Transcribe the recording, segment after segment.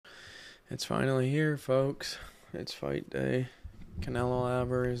It's finally here, folks. It's fight day. Canelo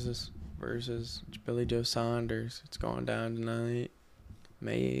Alvarez versus Billy Joe Saunders. It's going down tonight,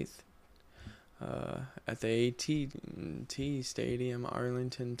 May 8th, at the AT&T Stadium,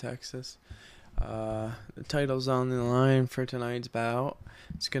 Arlington, Texas. The title's on the line for tonight's bout.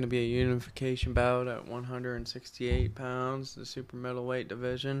 It's going to be a unification bout at 168 pounds, the super middleweight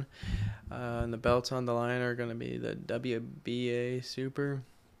division. And the belts on the line are going to be the WBA Super,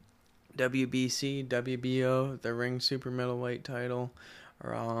 WBC, WBO, the ring super middleweight title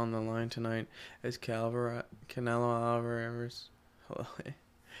are all on the line tonight as Canelo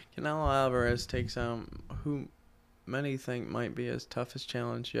Alvarez takes on who many think might be his toughest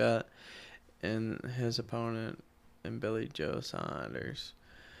challenge yet in his opponent in Billy Joe Saunders.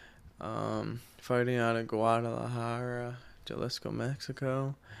 Fighting out of Guadalajara, Jalisco,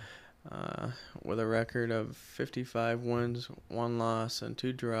 Mexico. With a record of 55 wins, 1 loss, and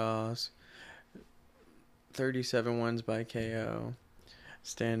 2 draws, 37 wins by KO,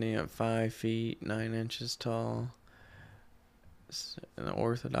 standing at 5 feet 9 inches tall, in an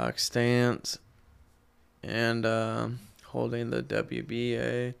orthodox stance, and holding the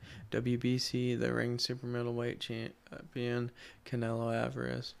WBA, WBC, the ring super middleweight champion, Canelo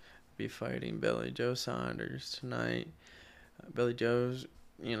Alvarez, be fighting Billy Joe Saunders tonight. Billy Joe's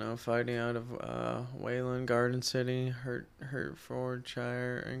fighting out of Wayland Garden City,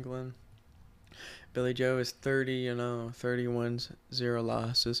 Hertfordshire, England. Billy Joe is 30 wins, 0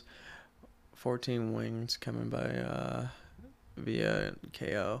 losses, 14 wins coming by via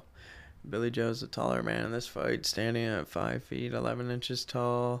KO. Billy Joe's a taller man in this fight, standing at 5 feet 11 inches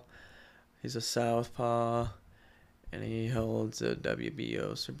tall. He's a southpaw, and he holds a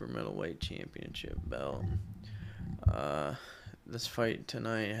WBO super middleweight championship belt. This fight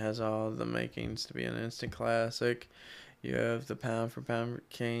tonight has all the makings to be an instant classic. You have the pound-for-pound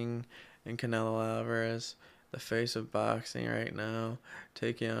king in Canelo Alvarez, the face of boxing right now,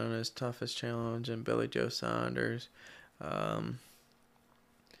 taking on his toughest challenge in Billy Joe Saunders.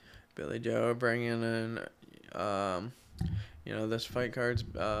 Billy Joe bringing in, this fight card's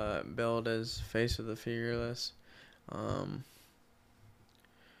billed as Face of the Fearless.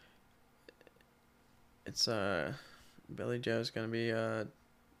 Billy Joe's going to be a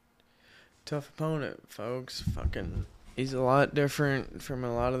tough opponent, folks. He's a lot different from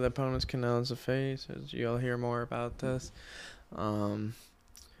a lot of the opponents Canelo's face, as you'll hear more about this.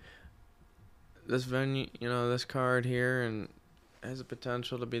 This venue, this card here, and has the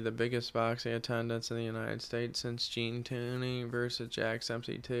potential to be the biggest boxing attendance in the United States since Gene Tooney versus Jack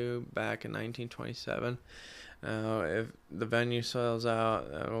Dempsey 2 back in 1927. Now, if the venue sells out,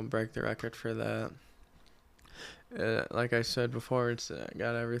 that will break the record for that. Like I said before, it's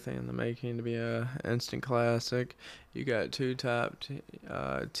got everything in the making to be a instant classic. You got 2 top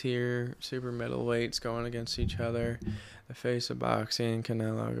tier super middleweights going against each other. The face of boxing,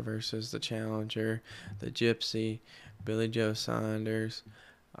 Canelo versus the challenger, the gypsy, Billy Joe Saunders.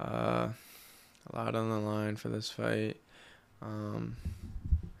 A lot on the line for this fight.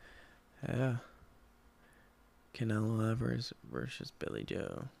 Canelo Alvarez versus Billy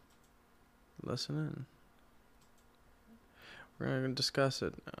Joe. Listen in. We're going to discuss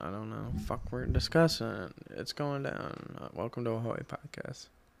it. I don't know. We're discussing it. It's going down. Welcome to Ahoy Podcast.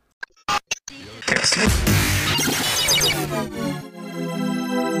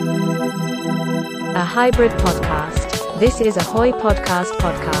 A hybrid podcast. This is Ahoy Podcast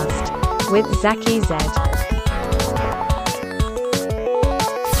with Zaki Z.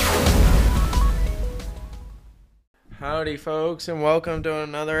 Howdy, folks, and welcome to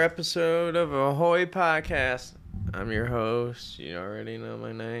another episode of Ahoy Podcast. I'm your host. You already know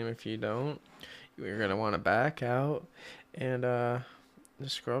my name. If you don't, you're going to want to back out and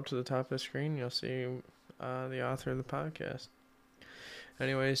just scroll up to the top of the screen. You'll see the author of the podcast.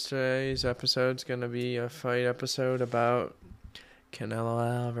 Anyways, today's episode is going to be a fight episode about Canelo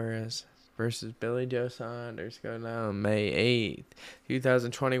Alvarez versus Billy Joe Saunders, going down May 8th,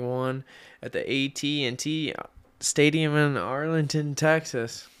 2021 at the AT&T Stadium in Arlington,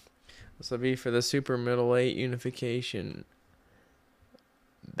 Texas. This will be for the super middleweight unification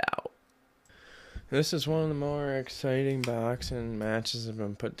bout. This is one of the more exciting boxing matches that have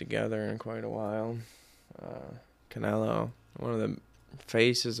been put together in quite a while. Canelo, one of the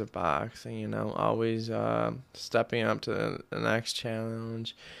faces of boxing, always stepping up to the next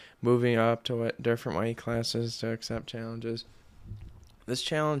challenge, moving up to different weight classes to accept challenges. This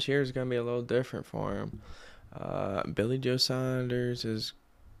challenge here is going to be a little different for him. Billy Joe Saunders is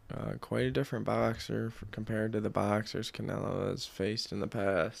quite a different boxer compared to the boxers Canelo has faced in the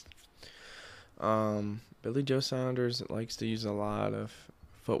past. Billy Joe Saunders likes to use a lot of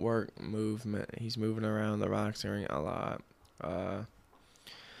footwork, movement. He's moving around the boxing ring a lot.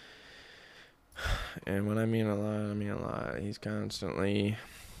 And when I mean a lot, I mean a lot. He's constantly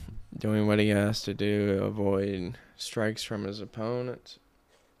doing what he has to do to avoid strikes from his opponents.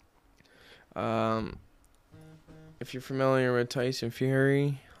 If you're familiar with Tyson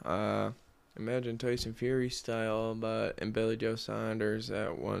Fury, imagine Tyson Fury style, but in Billy Joe Saunders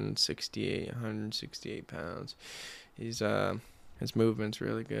at 168 pounds. His movement's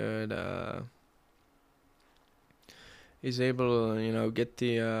really good. He's able to, get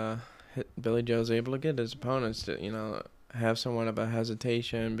Billy Joe's able to get his opponents to, have somewhat of a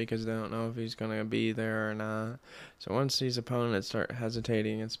hesitation because they don't know if he's going to be there or not. So once these opponents start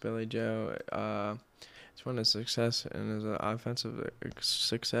hesitating against Billy Joe, it's when his success and his offensive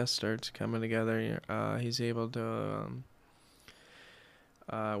success starts coming together. He's able to,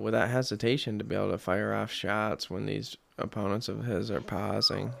 without hesitation, to be able to fire off shots when these opponents of his are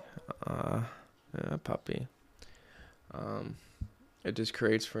pausing. Puppy. It just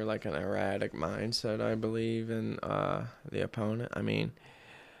creates for like an erratic mindset, I believe, in the opponent. I mean,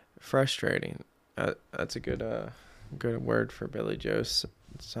 frustrating. That's a good word for Billy Joe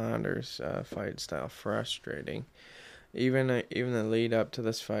Saunders' fight style. Frustrating. Even the lead up to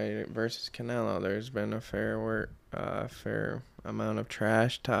this fight versus Canelo, there's been a fair amount of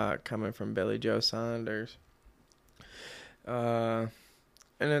trash talk coming from Billy Joe Saunders. And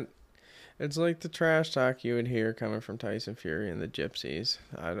it's like the trash talk you would hear coming from Tyson Fury and the Gypsies.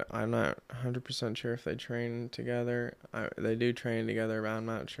 I'm not 100% sure if they train together. They do train together, but I'm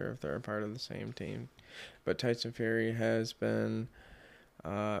not sure if they're a part of the same team. But Tyson Fury has been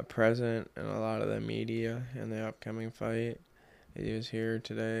present in a lot of the media in the upcoming fight. He was here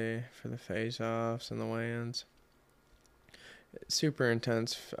today for the face-offs and the weigh-ins. Super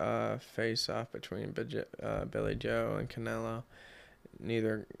intense face-off between Billy Joe and Canelo.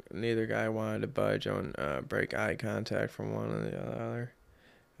 Neither guy wanted to budge on break eye contact from one or the other.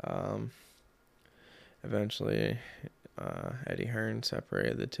 Eventually, Eddie Hearn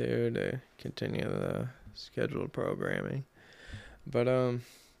separated the two to continue the scheduled programming. But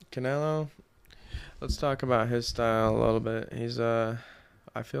Canelo, let's talk about his style a little bit.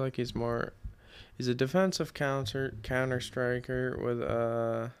 I feel like he's a defensive counter striker with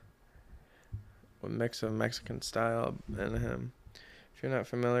a mix of Mexican style in him. If you're not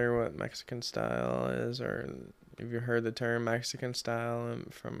familiar with what Mexican style is, or if you heard the term Mexican style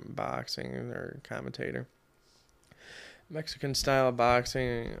from boxing or commentator, Mexican style of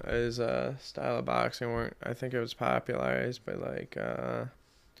boxing is a style of boxing where I think it was popularized by like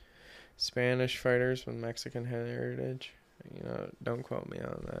Spanish fighters with Mexican heritage. Don't quote me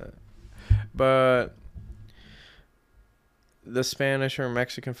on that. But the Spanish or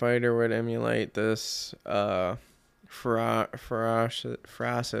Mexican fighter would emulate this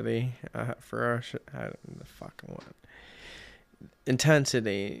ferocity,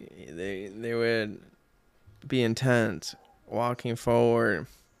 intensity. They would be intense, walking forward,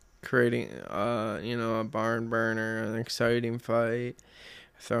 creating a barn burner, an exciting fight,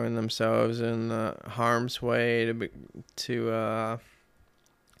 throwing themselves in harm's way to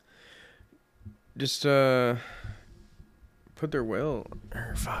put their will,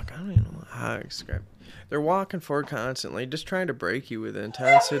 I don't even know how to describe it. They're walking forward constantly, just trying to break you with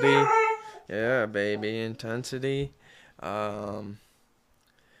intensity. Yeah, baby, intensity.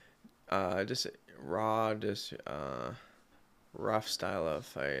 Just raw, rough style of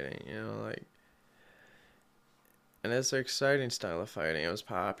fighting, and it's an exciting style of fighting. It was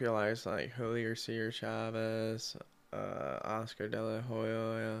popularized like Julio Cesar Chavez, Oscar De La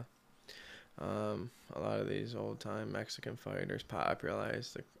Hoya. A lot of these old-time Mexican fighters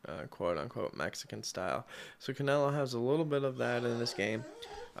popularized the quote-unquote Mexican style. So Canelo has a little bit of that in this game.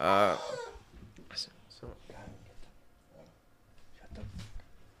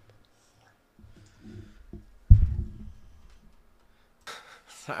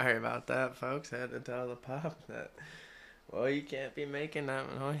 Sorry about that, folks. I had to tell the pop that, well, you can't be making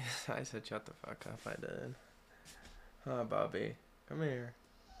that noise. I said, shut the fuck up. I did. Huh, Bobby? Come here.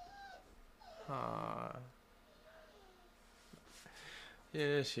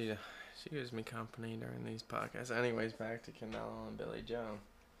 Yeah, she gives me company during these podcasts. Anyways, back to Canelo and Billy Joe.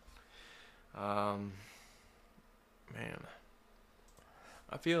 Man,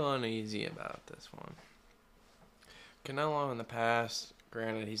 I feel uneasy about this one. Canelo in the past,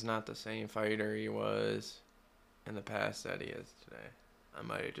 granted, he's not the same fighter he was in the past that he is today. I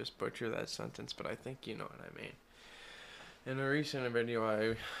might have just butchered that sentence, but I think you know what I mean. In a recent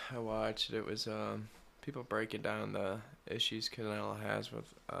video I watched, it was people breaking down the issues Canelo has with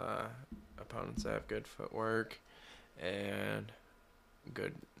opponents that have good footwork and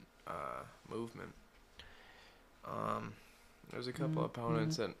good movement. There's a couple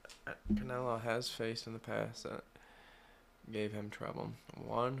opponents that Canelo has faced in the past that gave him trouble.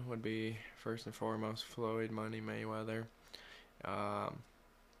 One would be, first and foremost, Floyd Money Mayweather.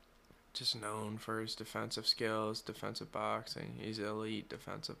 Just known for his defensive skills, defensive boxing. He's an elite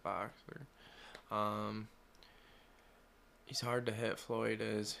defensive boxer. He's hard to hit. Floyd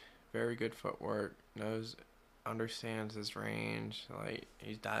is very good footwork, understands his range. Like,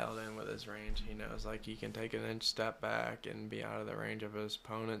 he's dialed in with his range. He knows, like, he can take an inch step back and be out of the range of his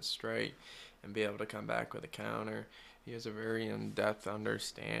opponent's straight and be able to come back with a counter. He has a very in-depth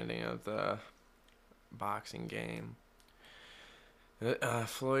understanding of the boxing game.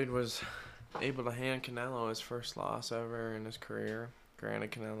 Floyd was able to hand Canelo his first loss ever in his career.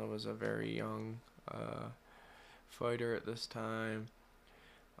 Granted, Canelo was a very young fighter at this time.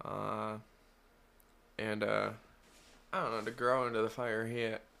 And I don't know, to grow into the fighter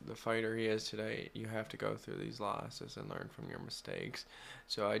he is today, you have to go through these losses and learn from your mistakes.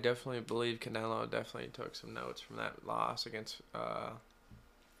 So I definitely believe Canelo definitely took some notes from that loss against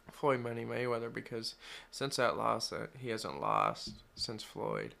Floyd Money Mayweather, because since that loss, he hasn't lost since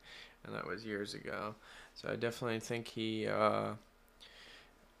Floyd, and that was years ago. So I definitely think he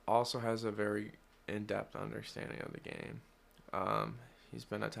also has a very in-depth understanding of the game. He's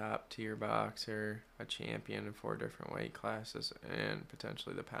been a top-tier boxer, a champion in 4 different weight classes, and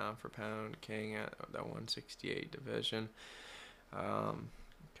potentially the pound-for-pound king at the 168 division.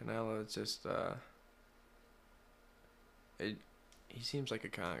 Canelo is just he seems like a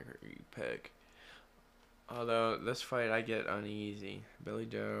concrete pick. Although this fight I get uneasy. Billy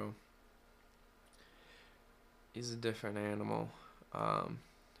Joe, he's a different animal. And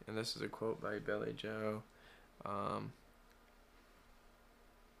this is a quote by Billy Joe.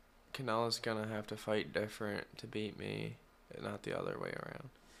 Canelo's gonna have to fight different to beat me, not the other way around.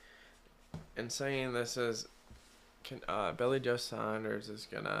 And saying this is, Billy Joe Saunders is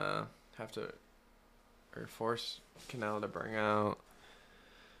gonna have to, or force Canelo to bring out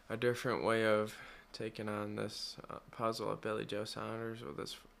a different way of taking on this puzzle of Billy Joe Saunders with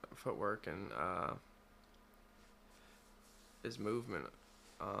his footwork and his movement.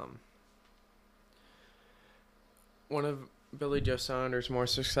 One of Billy Joe Saunders' more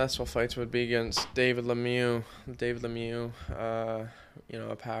successful fights would be against David Lemieux. David Lemieux, a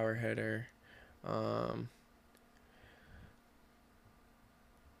power hitter.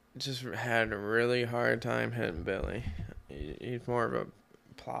 Just had a really hard time hitting Billy. He's more of a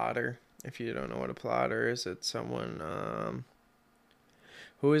plotter. If you don't know what a plotter is, it's someone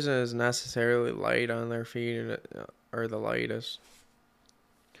who isn't as necessarily light on their feet or the lightest.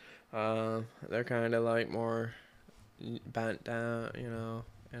 They're kind of like more bent down, in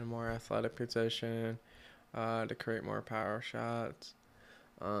a more athletic position to create more power shots.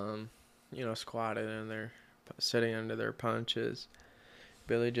 Squatted in there, sitting under their punches.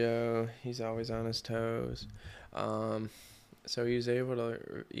 Billy Joe, he's always on his toes. So he was able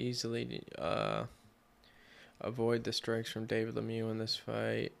to easily avoid the strikes from David Lemieux in this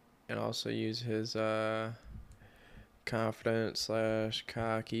fight, and also use his confident /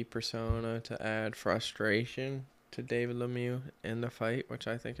 cocky persona to add frustration to David Lemieux in the fight, which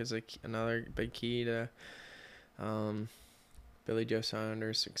I think is another big key to Billy Joe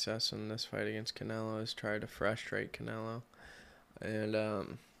Saunders' success in this fight against Canelo, is try to frustrate Canelo. And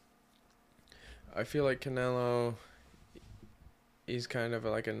I feel like Canelo, he's kind of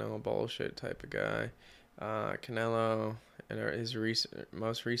like a no bullshit type of guy. Canelo, in his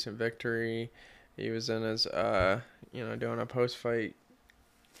most recent victory, he was in his doing a post fight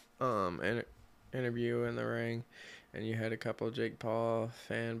interview in the ring, and you had a couple of Jake Paul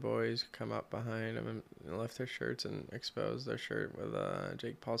fanboys come up behind him and lift their shirts and expose their shirt with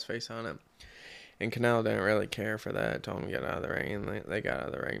Jake Paul's face on it. And Canelo didn't really care for that. Told him to get out of the ring, and they got out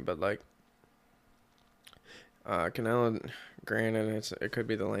of the ring. But Canelo, granted, it could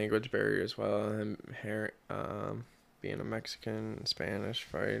be the language barrier as well. Him being a Mexican Spanish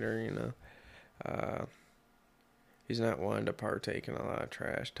fighter, he's not one to partake in a lot of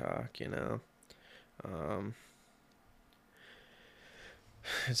trash talk.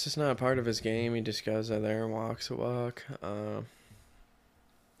 It's just not a part of his game. He just goes out there and walks the walk.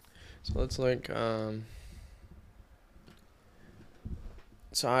 So let's let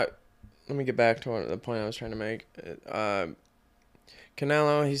me get back to the point I was trying to make.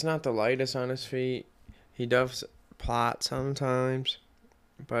 Canelo, he's not the lightest on his feet. He does plot sometimes,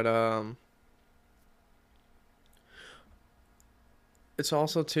 but it's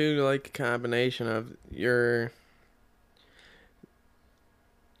also too like a combination of your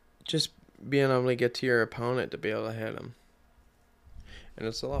just being able to get to your opponent to be able to hit him. And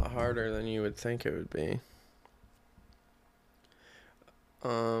it's a lot harder than you would think it would be.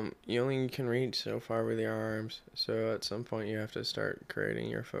 You only can reach so far with your arms, so at some point you have to start creating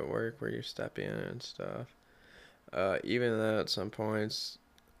your footwork where you step in and stuff. Even that at some points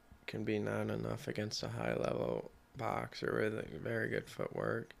can be not enough against a high level boxer with very good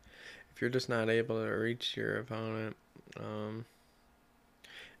footwork. If you're just not able to reach your opponent,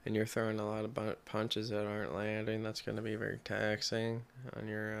 and you're throwing a lot of punches that aren't landing, that's going to be very taxing on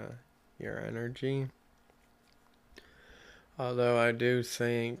your energy. Although I do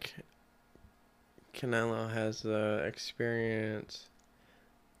think Canelo has the experience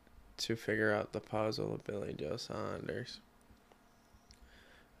to figure out the puzzle of Billy Joe Saunders.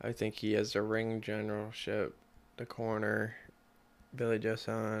 I think he has the ring generalship to corner Billy Joe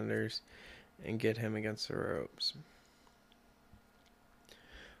Saunders and get him against the ropes.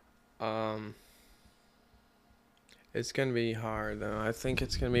 It's going to be hard, though. I think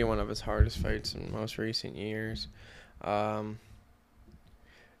it's going to be one of his hardest fights in most recent years.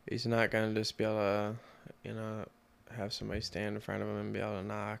 He's not going to just be able to, have somebody stand in front of him and be able to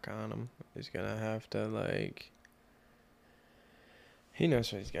knock on him. He's going to have to, he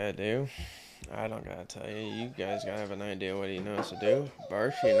knows what he's got to do. I don't got to tell you. You guys got to have an idea what he knows to do.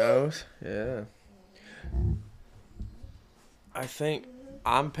 Barshi knows. Yeah. I think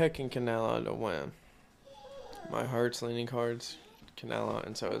I'm picking Canelo to win. My heart's leaning towards Canelo,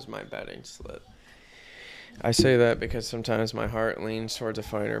 and so is my betting slip. I say that because sometimes my heart leans towards a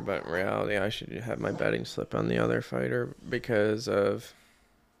fighter, but in reality I should have my betting slip on the other fighter because of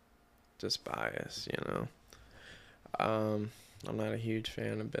just bias, I'm not a huge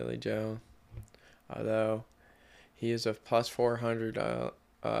fan of Billy Joe, although he is a plus 400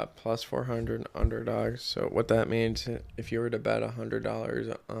 underdog. So what that means, if you were to bet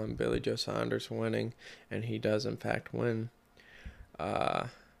 $100 on Billy Joe Saunders winning, and he does in fact win,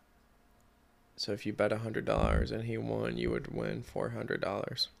 so if you bet $100 and he won, you would win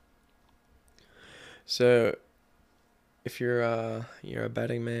 $400. So if you're a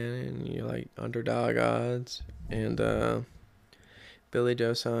betting man and you like underdog odds, and Billy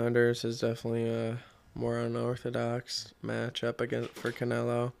Joe Saunders is definitely a more unorthodox matchup for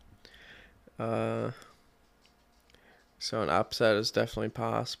Canelo. So an upset is definitely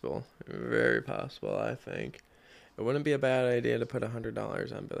possible, very possible. I think it wouldn't be a bad idea to put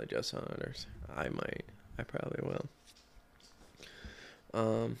 $100 on Billy Joe Saunders. I probably will.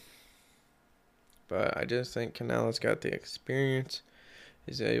 But I just think Canelo's got the experience.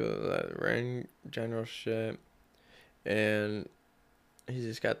 He's able to ring generalship, and he's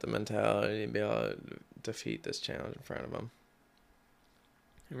just got the mentality to be able to defeat this challenge in front of him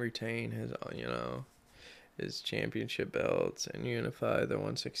and retain his championship belts and unify the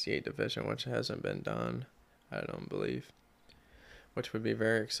 168 division, which hasn't been done, I don't believe, which would be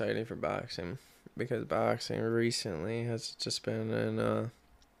very exciting for boxing, because boxing recently has just been in a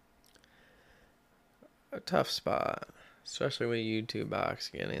tough spot, especially with YouTube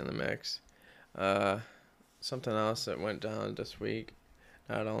boxing getting in the mix. Something else that went down this week,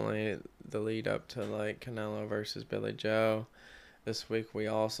 not only the lead up to Canelo versus Billy Joe, this week we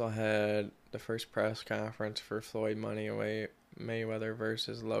also had the first press conference for Floyd Mayweather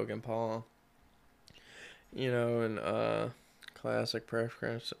versus Logan Paul. In classic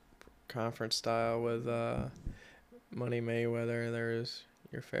press conference style with Money Mayweather, there's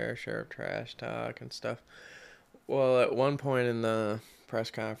your fair share of trash talk and stuff. Well, at one point in the press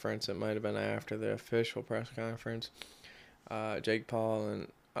conference, it might have been after the official press conference, Jake Paul and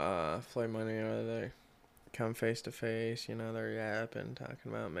Floyd Mayweather come face to face. They're yapping,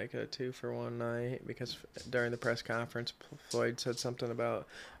 talking about making a 2-for-1 night, because during the press conference, Floyd said something about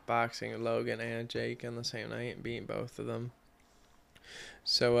boxing Logan and Jake in the same night and beating both of them.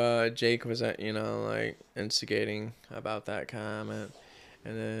 So Jake was instigating about that comment,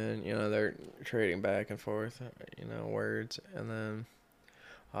 and then they're trading back and forth words, and then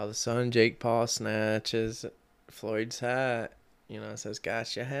all of a sudden Jake Paul snatches Floyd's hat. Says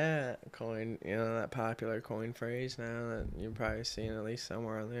 "got your hat" coin. That popular coin phrase now that you've probably seen at least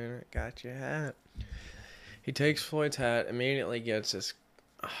somewhere on the internet. Got your hat. He takes Floyd's hat, immediately gets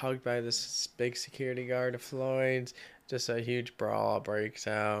hugged by this big security guard of Floyd's. Just a huge brawl breaks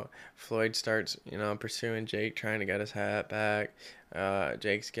out. Floyd starts, pursuing Jake, trying to get his hat back.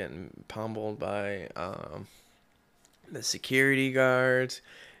 Jake's getting pummeled by the security guards.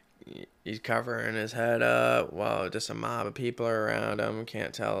 He's covering his head up while just a mob of people are around him.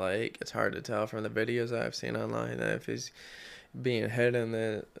 Can't tell, it's hard to tell from the videos I've seen online that if he's being hit in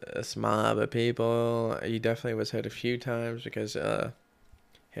this mob of people. He definitely was hit a few times because he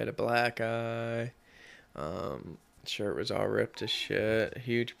had a black eye. Shirt was all ripped to shit.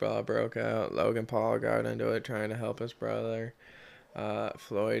 Huge brawl broke out. Logan Paul got into it trying to help his brother.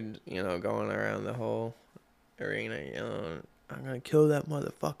 Floyd, going around the whole arena, I'm gonna kill that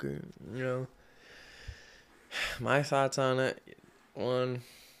motherfucker. My thoughts on it: one,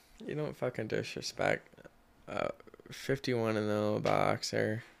 you don't fucking disrespect 51-0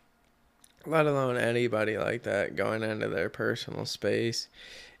 boxer, let alone anybody like that going into their personal space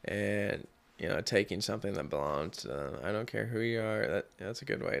and taking something that belongs to them. I don't care who you are. That's a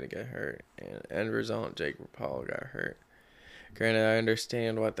good way to get hurt. And end result, Jake Paul got hurt. Granted, I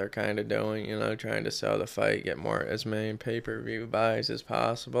understand what they're kind of doing. Trying to sell the fight, get as many pay-per-view buys as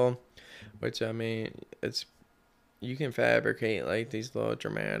possible. Which you can fabricate like these little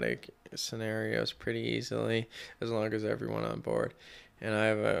dramatic scenarios pretty easily as long as everyone on board. And I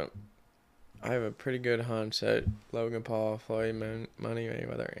have a pretty good hunch that Logan Paul, Floyd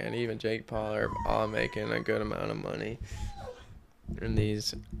Mayweather, and even Jake Paul are all making a good amount of money in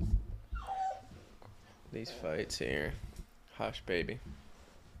these fights here. Hush, baby.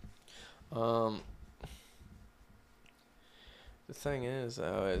 The thing is,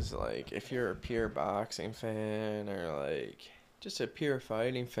 though, is like if you're a pure boxing fan or like just a pure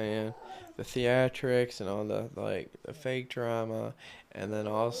fighting fan, the theatrics and all the the fake drama, and then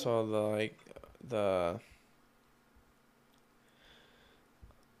also the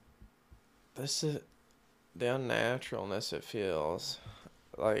unnaturalness it feels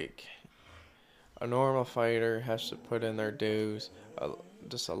like a normal fighter has to put in their dues,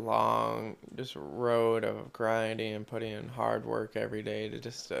 just a long road of grinding and putting in hard work every day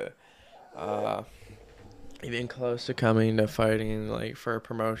to even close to coming to fighting for a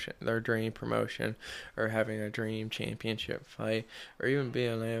promotion, their dream promotion, or having a dream championship fight, or even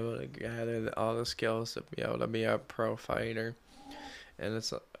being able to gather all the skills to be able to be a pro fighter. And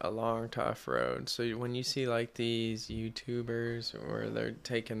it's a long, tough road. So when you see these YouTubers where they're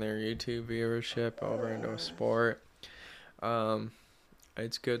taking their YouTube viewership over into a sport,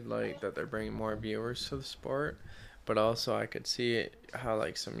 it's good that they're bringing more viewers to the sport. But also I could see how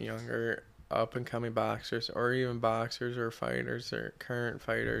some younger up and coming boxers, or even boxers or fighters or current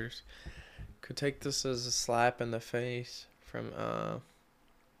fighters, could take this as a slap in the face from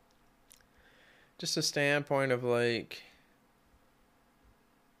just a standpoint of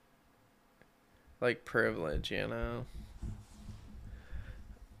privilege.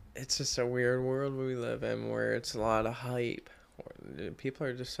 It's just a weird world we live in where it's a lot of hype. People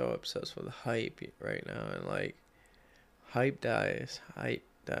are just so obsessed with hype right now, and hype dies,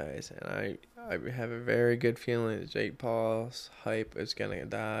 and I have a very good feeling that Jake Paul's hype is gonna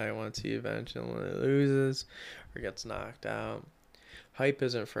die once he eventually loses or gets knocked out. Hype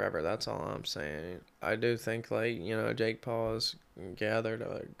isn't forever, that's all I'm saying. I do think Jake Paul has gathered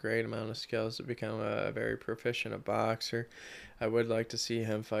a great amount of skills to become a very proficient boxer. I would like to see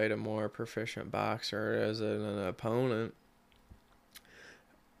him fight a more proficient boxer as an opponent.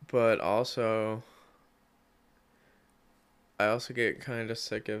 But also, I also get kind of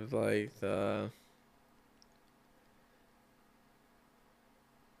sick of the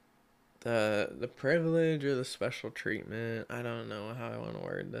privilege or the special treatment. I don't know how I want to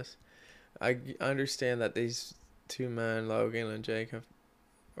word this. I understand that these two men, Logan and Jake,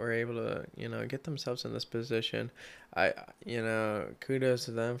 were able to get themselves in this position. Kudos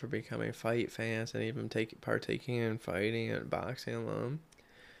to them for becoming fight fans and even partaking in fighting and boxing alone.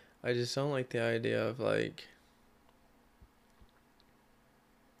 I just don't like the idea of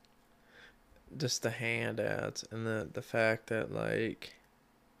just the handouts and the fact that an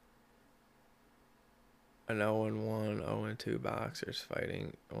 0-1, 0-2 boxers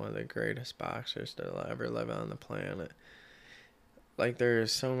fighting one of the greatest boxers to ever live on the planet.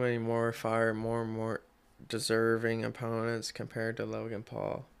 There's so many more deserving opponents compared to Logan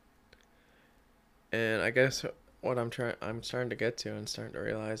Paul. And I guess what I'm starting to get to and starting to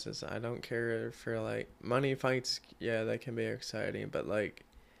realize is I don't care for money fights. Yeah, they can be exciting, but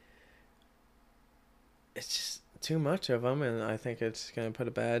it's just too much of them, and I think it's gonna put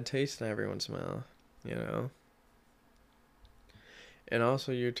a bad taste in everyone's mouth. And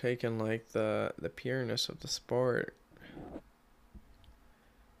also you're taking the pureness of the sport.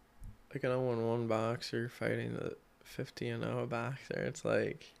 An 0-1 boxer fighting the 50-0 boxer.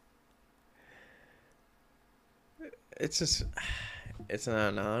 It's an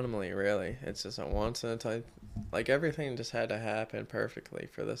anomaly, really. It's just a once in a time. Everything just had to happen perfectly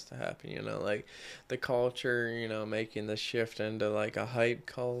for this to happen. The culture, making the shift into a hype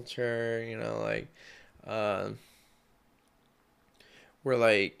culture. where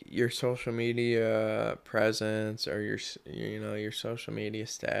like your social media presence or your social media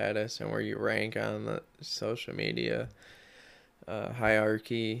status and where you rank on the social media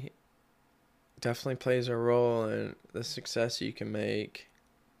hierarchy definitely plays a role in the success you can make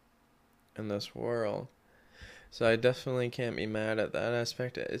in this world. So I definitely can't be mad at that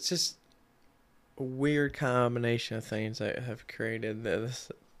aspect. It's just a weird combination of things that have created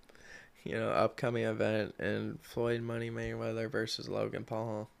this, upcoming event in Floyd Money Mayweather versus Logan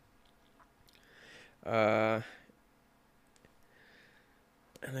Paul. And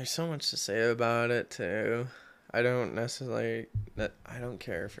there's so much to say about it too. I don't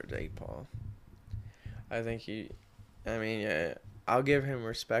care for Jake Paul. I think yeah, I'll give him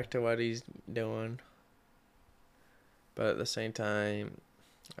respect to what he's doing. But at the same time,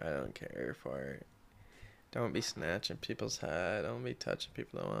 I don't care for it. Don't be snatching people's head. Don't be touching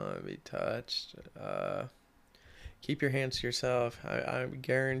people that want to be touched. Keep your hands to yourself. I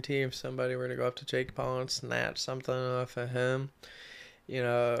guarantee if somebody were to go up to Jake Paul and snatch something off of him, he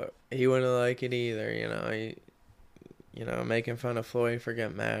wouldn't like it either. Making fun of Floyd for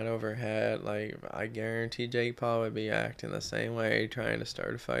getting mad over head. Like, I guarantee Jake Paul would be acting the same way, trying to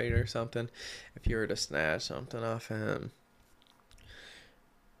start a fight or something, if you were to snatch something off of him.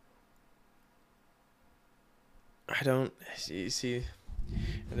 See,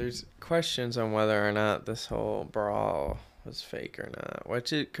 there's questions on whether or not this whole brawl was fake or not,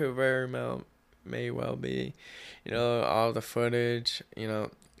 which it could may well be. All the footage,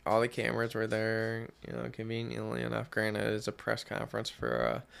 all the cameras were there, conveniently enough. Granted, it's a press conference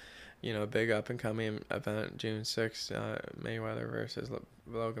for a big up and coming event, June 6th, Mayweather versus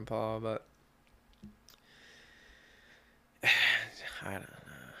Logan Paul, but I don't know.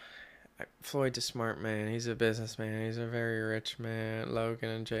 Floyd's a smart man. He's a businessman. He's a very rich man. Logan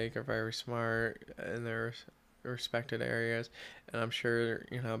and Jake are very smart in their respected areas, and I'm sure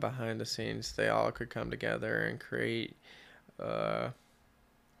behind the scenes they all could come together and create. But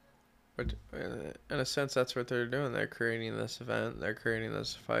in a sense, that's what they're doing. They're creating this event. They're creating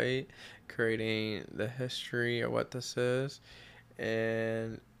this fight, creating the history of what this is,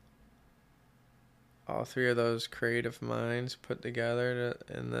 and all three of those creative minds put together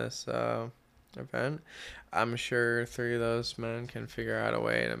in this event. I'm sure three of those men can figure out a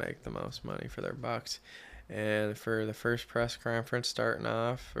way to make the most money for their bucks. And for the first press conference starting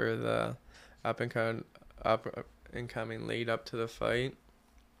off for the up and coming lead up to the fight,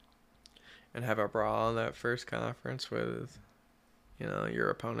 and have a brawl in that first conference with your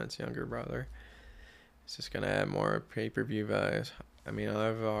opponent's younger brother, it's just gonna add more pay-per-view values. I mean,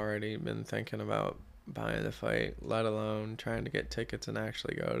 I've already been thinking about buying the fight, let alone trying to get tickets and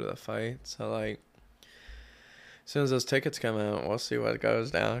actually go to the fight. So like, as soon as those tickets come out, we'll see what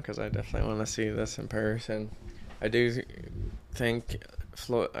goes down, because I definitely want to see this in person. I do think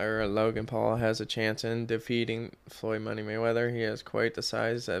Logan Paul has a chance in defeating Floyd Money Mayweather. He has quite the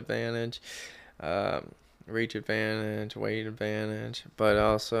size advantage, reach advantage, weight advantage, but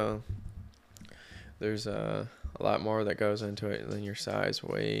also there's a lot more that goes into it than your size,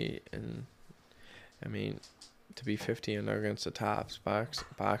 weight, and I mean, to be 50 and against the top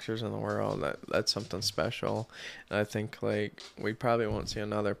boxers in the world, that's something special. And I think like we probably won't see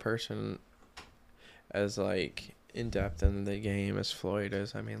another person as like in depth in the game as Floyd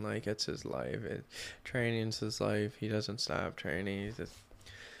is. I mean, like, it's his life. Training's his life. He doesn't stop training.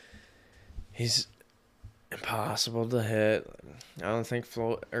 He's impossible to hit. I don't think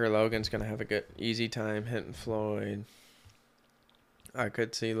Logan's gonna have a good easy time hitting Floyd. I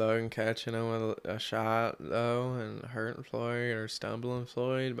could see Logan catching him with a shot, though, and hurting Floyd or stumbling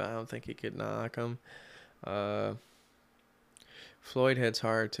Floyd, but I don't think he could knock him. Floyd hits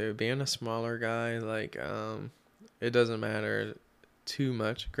hard, too. Being a smaller guy, like, it doesn't matter too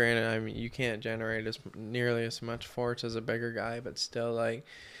much. Granted, I mean, you can't generate nearly as much force as a bigger guy, but still, like,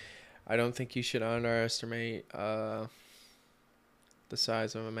 I don't think you should underestimate the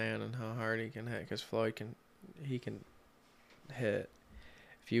size of a man and how hard he can hit, because Floyd can hit.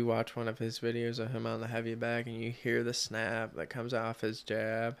 If you watch one of his videos of him on the heavy bag and you hear the snap that comes off his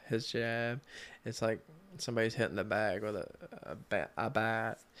jab, it's like somebody's hitting the bag with a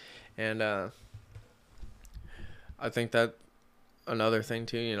bat. And I think that another thing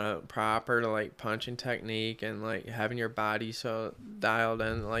too, proper to like punching technique and like having your body so dialed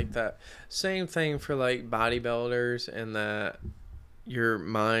in, like that same thing for like bodybuilders, and that your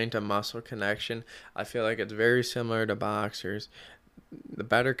mind to muscle connection. I feel like it's very similar to boxers. The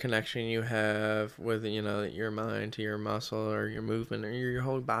better connection you have with your mind to your muscle or your movement or your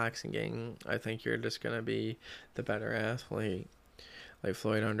whole boxing game, I think you're just gonna be the better athlete. Like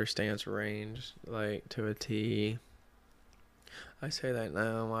Floyd understands range like to a T. I say that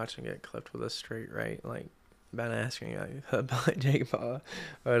now. I'm watching it clipped with a straight right, like Ben asking about Jake Paul,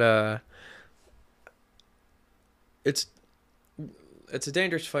 but it's it's a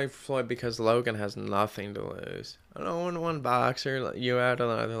dangerous fight for Floyd because Logan has nothing to lose. I don't know, one boxer, you add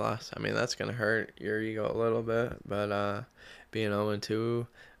another loss. I mean, that's gonna hurt your ego a little bit, but being 0-2,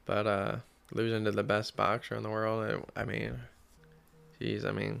 but losing to the best boxer in the world, I mean, geez,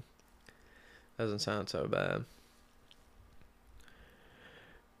 I mean, doesn't sound so bad.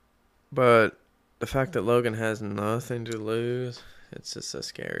 But the fact that Logan has nothing to lose, it's just a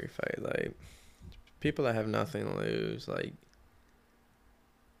scary fight. Like, people that have nothing to lose, like,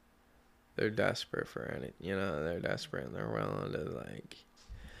 they're desperate for any, they're desperate and they're willing to, like,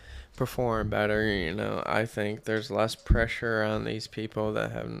 perform better. I think there's less pressure on these people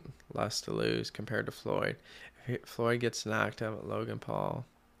that have less to lose compared to Floyd. If Floyd gets knocked out with Logan Paul,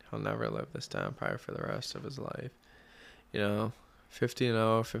 he'll never live this down probably for the rest of his life. 50-0,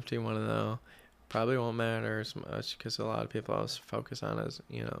 51-0, probably won't matter as much because a lot of people always focus on his,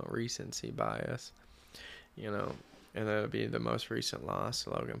 recency bias, and that'll be the most recent loss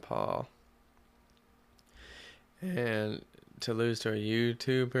to Logan Paul. And to lose to a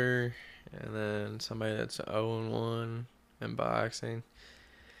YouTuber and then somebody that's 0-1 in boxing,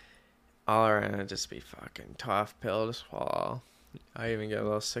 all around it'd just be fucking tough pill to swallow. I even get a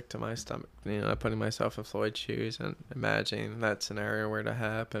little sick to my stomach, putting myself in Floyd's shoes and imagining that scenario were to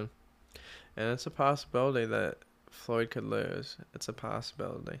happen. And it's a possibility that Floyd could lose. It's a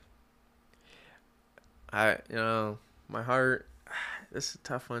possibility. My heart, this is a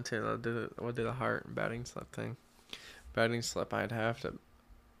tough one too. We'll do the heart and betting slip thing. Betting slip, I'd have to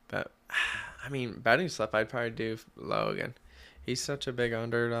bet. Betting slip, I'd probably do Logan. He's such a big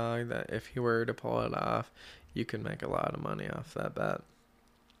underdog that if he were to pull it off, you could make a lot of money off that bet.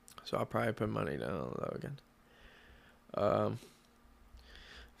 So I'll probably put money down on Logan.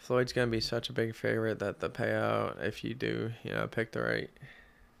 Floyd's going to be such a big favorite that the payout, if you do, pick the right,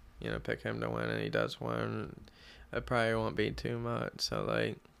 pick him to win and he does win, it probably won't be too much. So,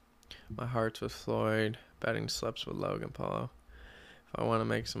 like, my heart's with Floyd, betting slips with Logan Paul. If I want to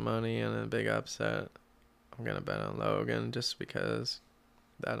make some money and a big upset, I'm going to bet on Logan just because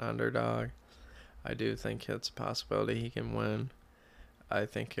that underdog. I do think it's a possibility he can win. I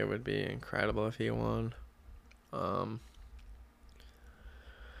think it would be incredible if he won.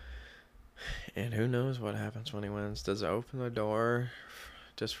 And who knows what happens when he wins. Does it open the door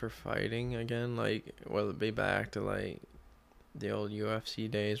just for fighting again? Like, will it be back to, like, the old UFC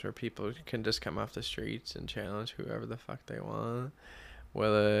days where people can just come off the streets and challenge whoever the fuck they want?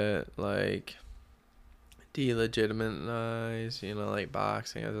 Will it, like, delegitimize, like,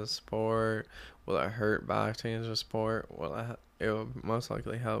 boxing as a sport? Will it hurt boxing as a sport? It will most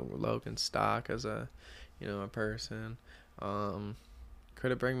likely help Logan's stock as a, a person.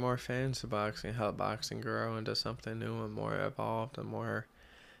 Could it bring more fans to boxing, help boxing grow into something new and more evolved and more,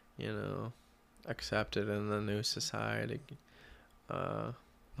 accepted in the new society? A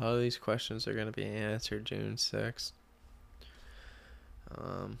lot of these questions are going to be answered June 6th.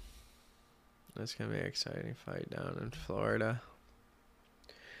 It's going to be an exciting fight down in Florida.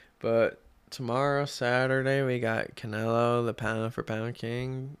 But tomorrow, Saturday, we got Canelo, the pound for pound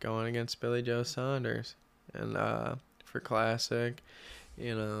king, going against Billy Joe Saunders. And for classic,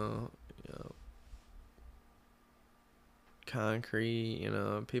 concrete,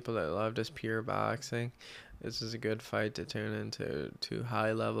 people that love just pure boxing, this is a good fight to tune into. Two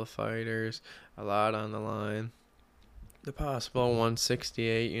high-level fighters, a lot on the line. The possible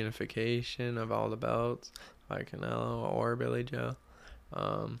 168 unification of all the belts by Canelo or Billy Joe.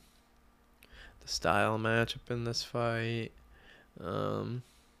 The style matchup in this fight.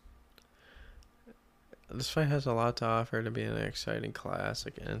 This fight has a lot to offer to be an exciting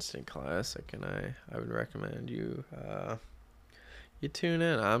classic, instant classic, and I would recommend you tune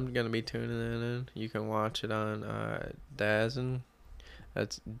in. I'm gonna be tuning in. You can watch it on DAZN.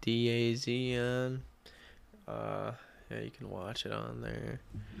 That's DAZN. Yeah, you can watch it on there.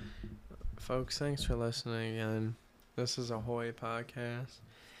 Folks, thanks for listening again. This is a Hoy podcast.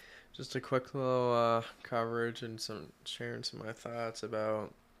 Just a quick little coverage and sharing some of my thoughts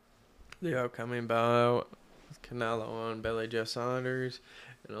about the upcoming bout with Canelo and Billy Joe Saunders,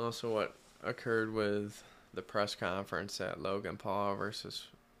 and also what occurred with the press conference at Logan Paul versus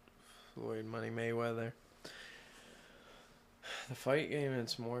Floyd Money Mayweather. The fight game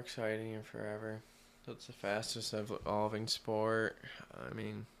is more exciting than forever. It's the fastest evolving sport. I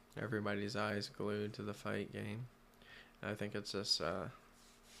mean, everybody's eyes glued to the fight game. I think it's just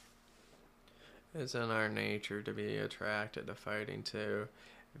it's in our nature to be attracted to fighting too.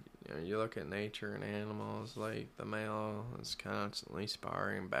 You know, you look at nature and animals, like the male is constantly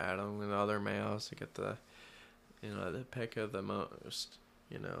sparring, battling with other males to get the, the pick of the most,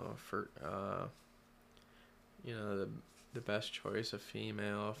 the best choice of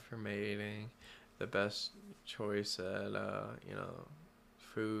female for mating, the best choice at,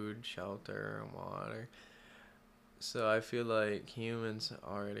 food, shelter, and water. So I feel like humans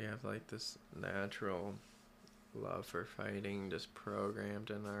already have like this natural love for fighting just programmed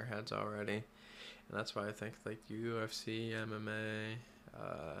in our heads already. And that's why I think like UFC, MMA,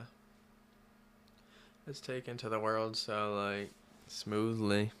 it's taken to the world so like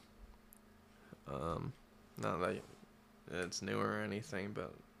smoothly. Not like it's new or anything,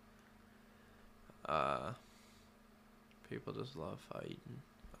 but people just love fighting.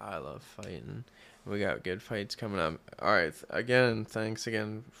 I love fighting. We got good fights coming up. Alright, again, thanks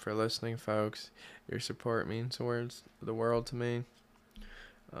again for listening, folks. Your support means the world to me.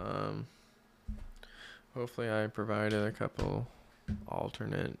 Hopefully I provided a couple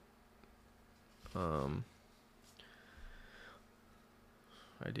alternate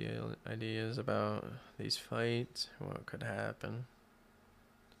ideas about these fights, what could happen.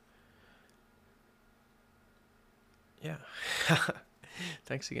 Yeah.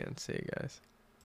 Thanks again. See you guys.